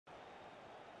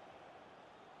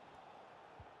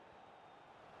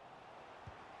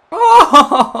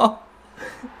Oh!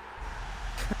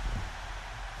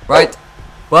 Right,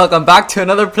 welcome back to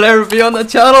another player review on the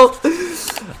channel.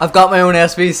 I've got my own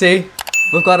SBC.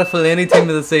 We've got a Fellaini team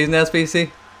of the season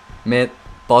SBC. Mate,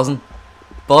 buzzing.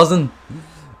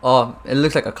 Oh, it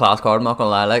looks like a class card, I'm not gonna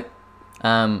lie, like.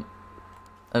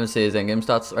 Let me see his in-game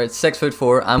stats. Right,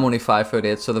 6'4", I'm only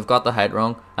 5'8", so they've got the height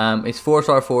wrong. He's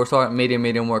 4-star,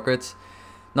 medium work rates.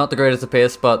 Not the greatest of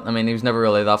pace, but I mean he was never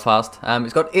really that fast.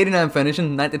 He's got 89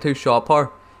 finishing, 92 shot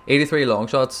power, 83 long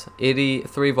shots,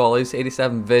 83 volleys,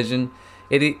 87 vision,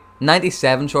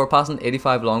 97 short passing,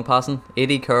 85 long passing,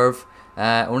 80 curve,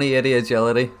 only 80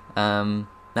 agility,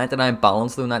 99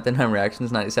 balance though, 99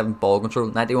 reactions, 97 ball control,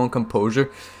 91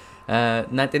 composure,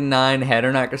 99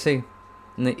 header accuracy,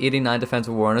 89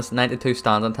 defensive awareness, 92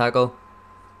 stand-on tackle,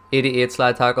 88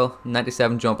 slide tackle,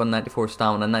 97 jumping, 94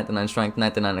 stamina, 99 strength,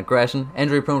 99 aggression,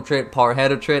 injury prone trait, power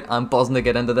headed trait. I'm buzzing to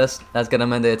get into this. Let's get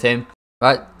him into the team.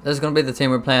 Right, this is going to be the team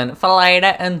we're playing.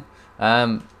 Fellaini.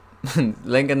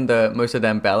 Linking to Moussa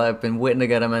Dembele. I've been waiting to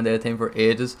get him into the team for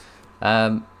ages.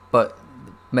 But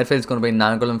midfield's going to be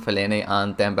Nainggolan, Fellaini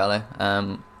and Dembele.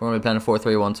 We're going to be playing a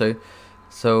 4-3-1-2.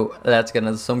 So let's get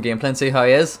into some gameplay and see how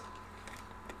he is.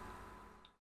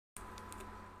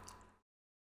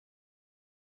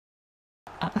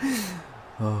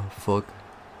 Oh fuck.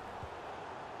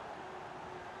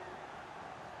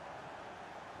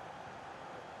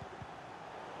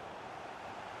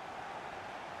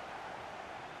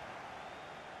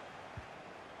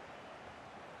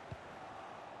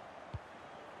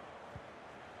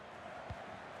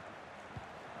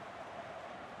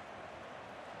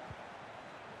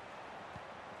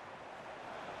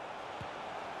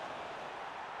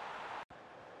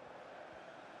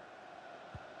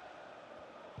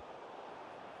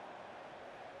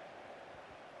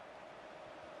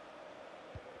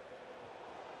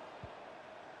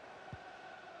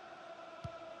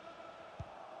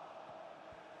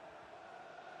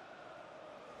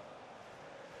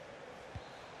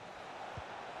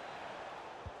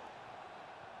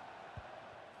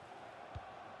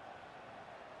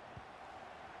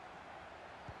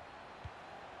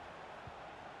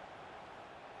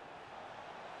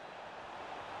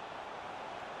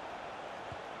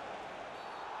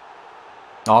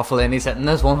 Oh, Fellaini's hitting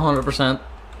this 100%.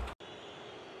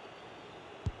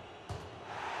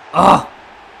 Ah!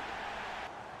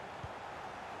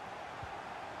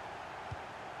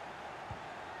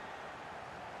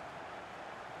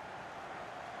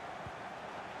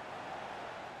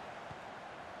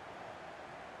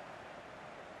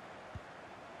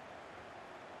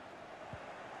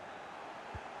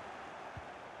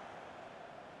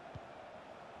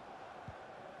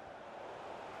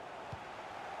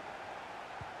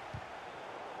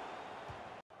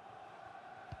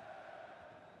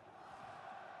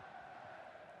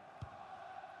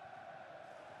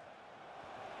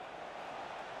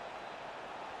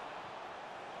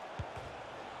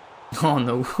 Oh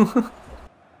no.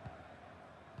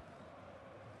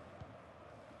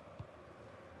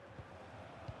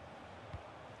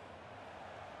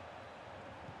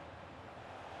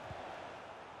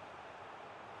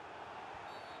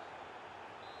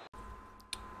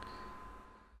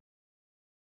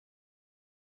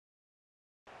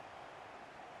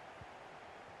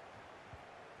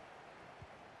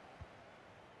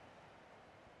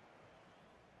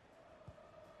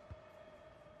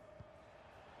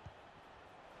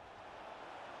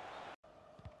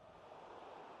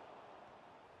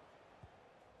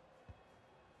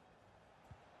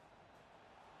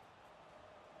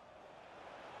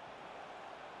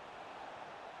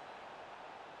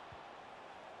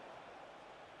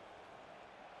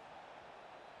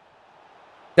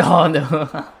 Oh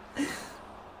no.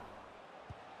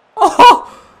 Oh!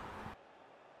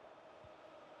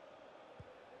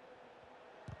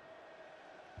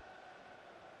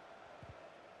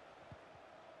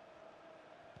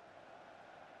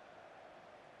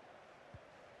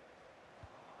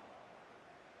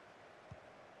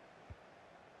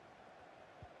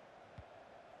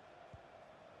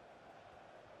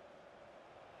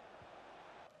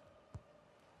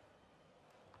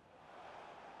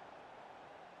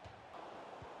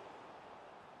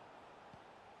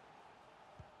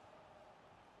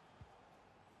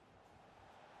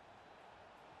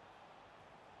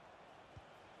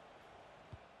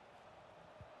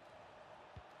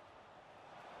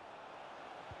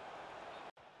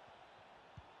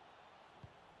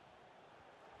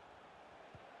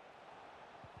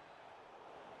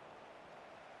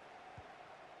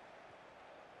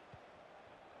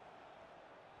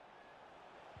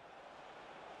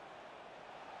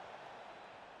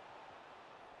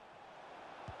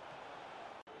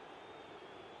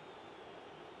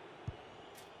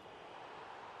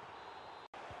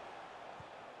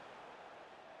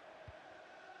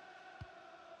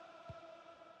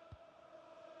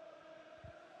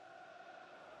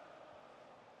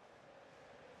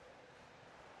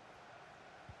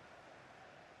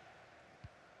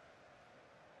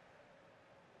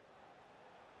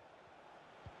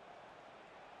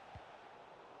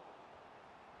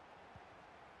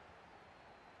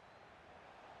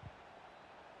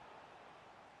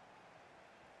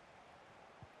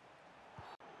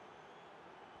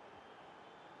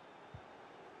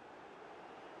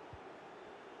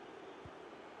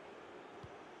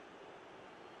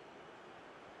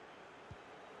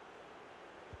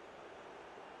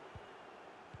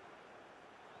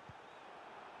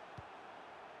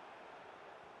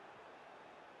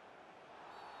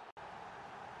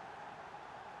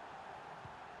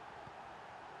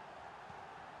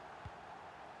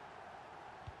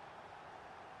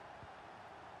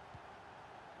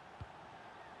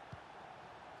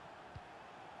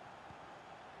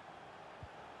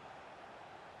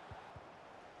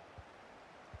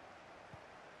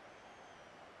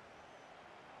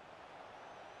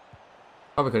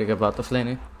 Probably could have given that to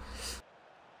Fellaini.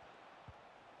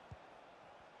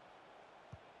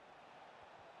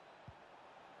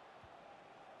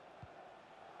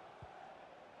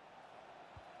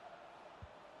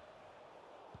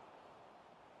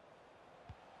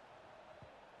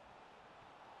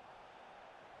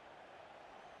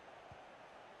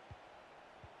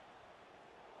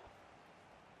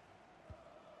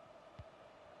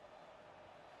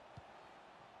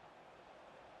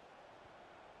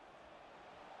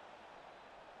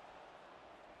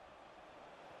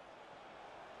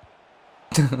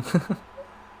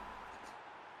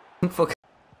 Fuck.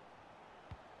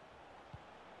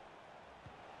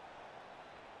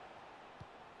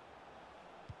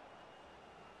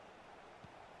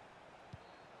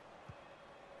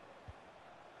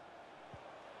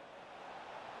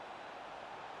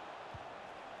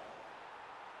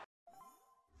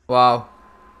 Wow.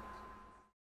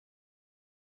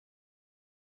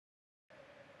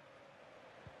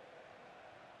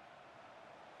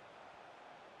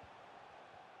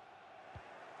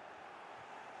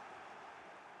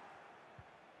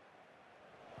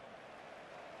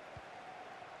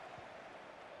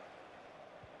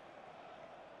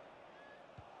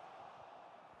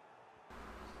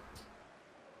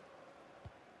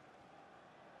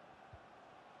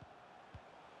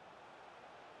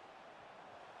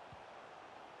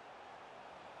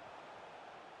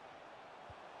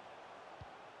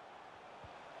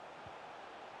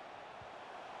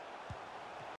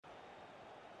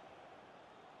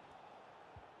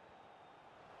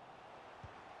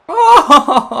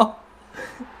 Oh!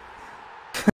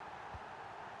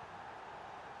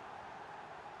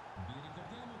 Vi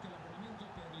ricordiamo che l'abbonamento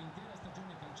per l'intera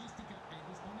stagione calcistica è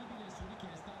disponibile su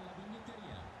richiesta alla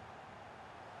biglietteria.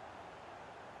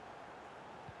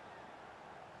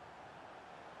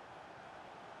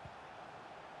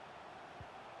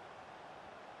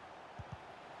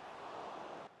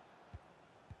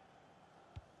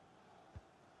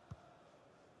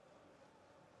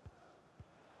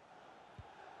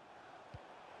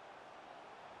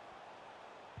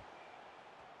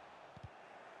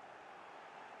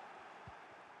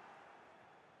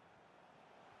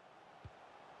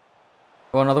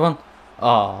 Oh, another one?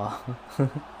 Oh.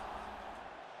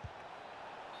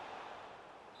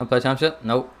 I play championship?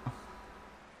 Nope.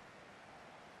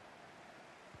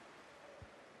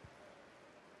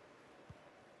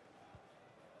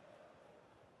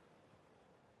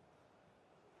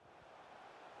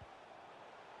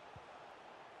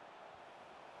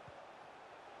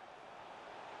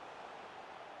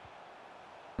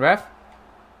 Ref?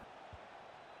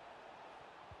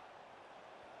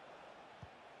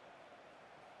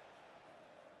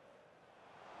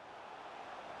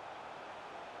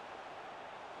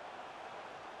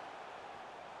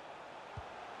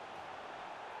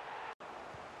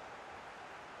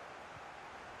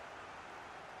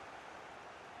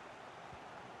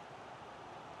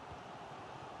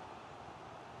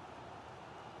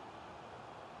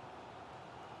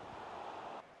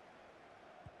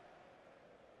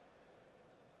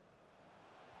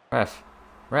 Ref.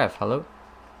 Ref, hello?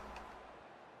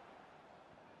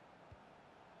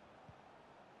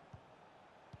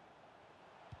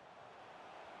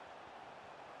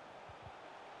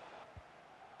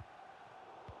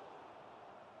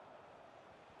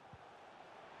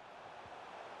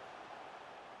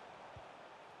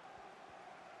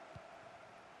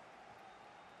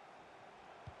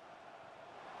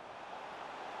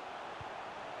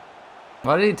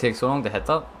 Why did he take so long to hit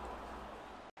that?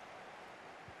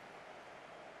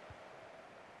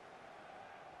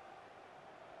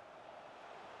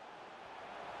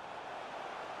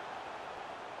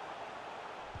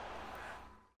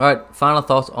 Alright, final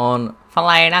thoughts on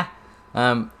Fellaini.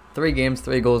 3 games,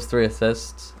 3 goals, 3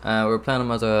 assists. We're playing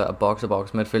him as a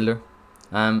box-to-box midfielder.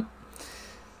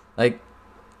 Like,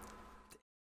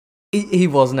 he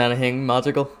wasn't anything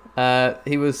magical.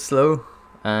 He was slow.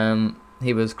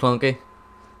 He was clunky.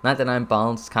 99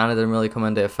 balance kind of didn't really come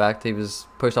into effect. He was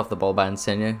pushed off the ball by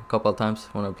Insigne a couple of times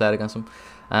when I played against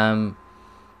him.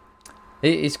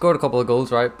 He scored a couple of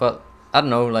goals, right? But I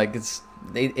don't know, like it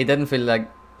didn't feel like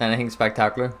anything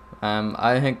spectacular.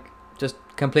 I think just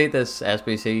complete this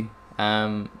SBC.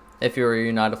 If you're a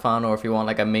United fan or if you want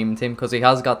like a meme team, because he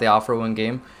has got the Afro in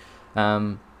game.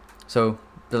 So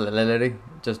literally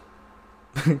just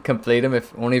complete him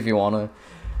if you want to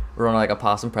run like a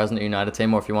past and present United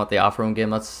team, or if you want the Afro in game.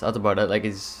 That's about it. Like,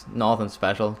 he's nothing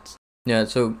special. Yeah,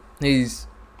 so he's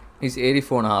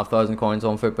 84,500 coins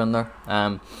on Footbin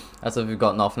there. That's if you've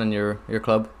got nothing in your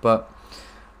club. But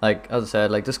like, as I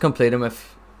said, like, just complete him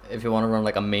if you want to run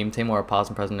like a meme team or a past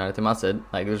and present United team. That's it.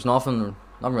 Like, there's nothing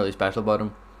nothing really special about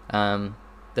him.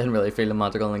 Didn't really feel him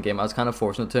magical in game. I was kind of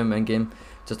forcing it to him in game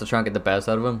just to try and get the best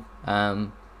out of him.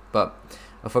 But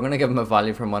if we're gonna give him a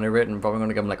value for money rating, I'm probably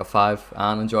gonna give him like a 5,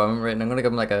 and enjoyment rating, I'm gonna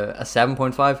give him like a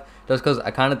 7.5, just because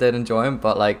I kind of did enjoy him,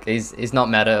 but like he's not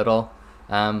meta at all.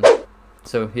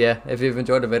 So yeah, if you've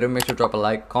enjoyed the video, make sure to drop a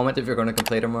like, comment if you're gonna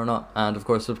complete him or not, and of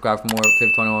course subscribe for more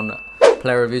FIFA 21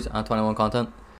 player reviews and 21 content.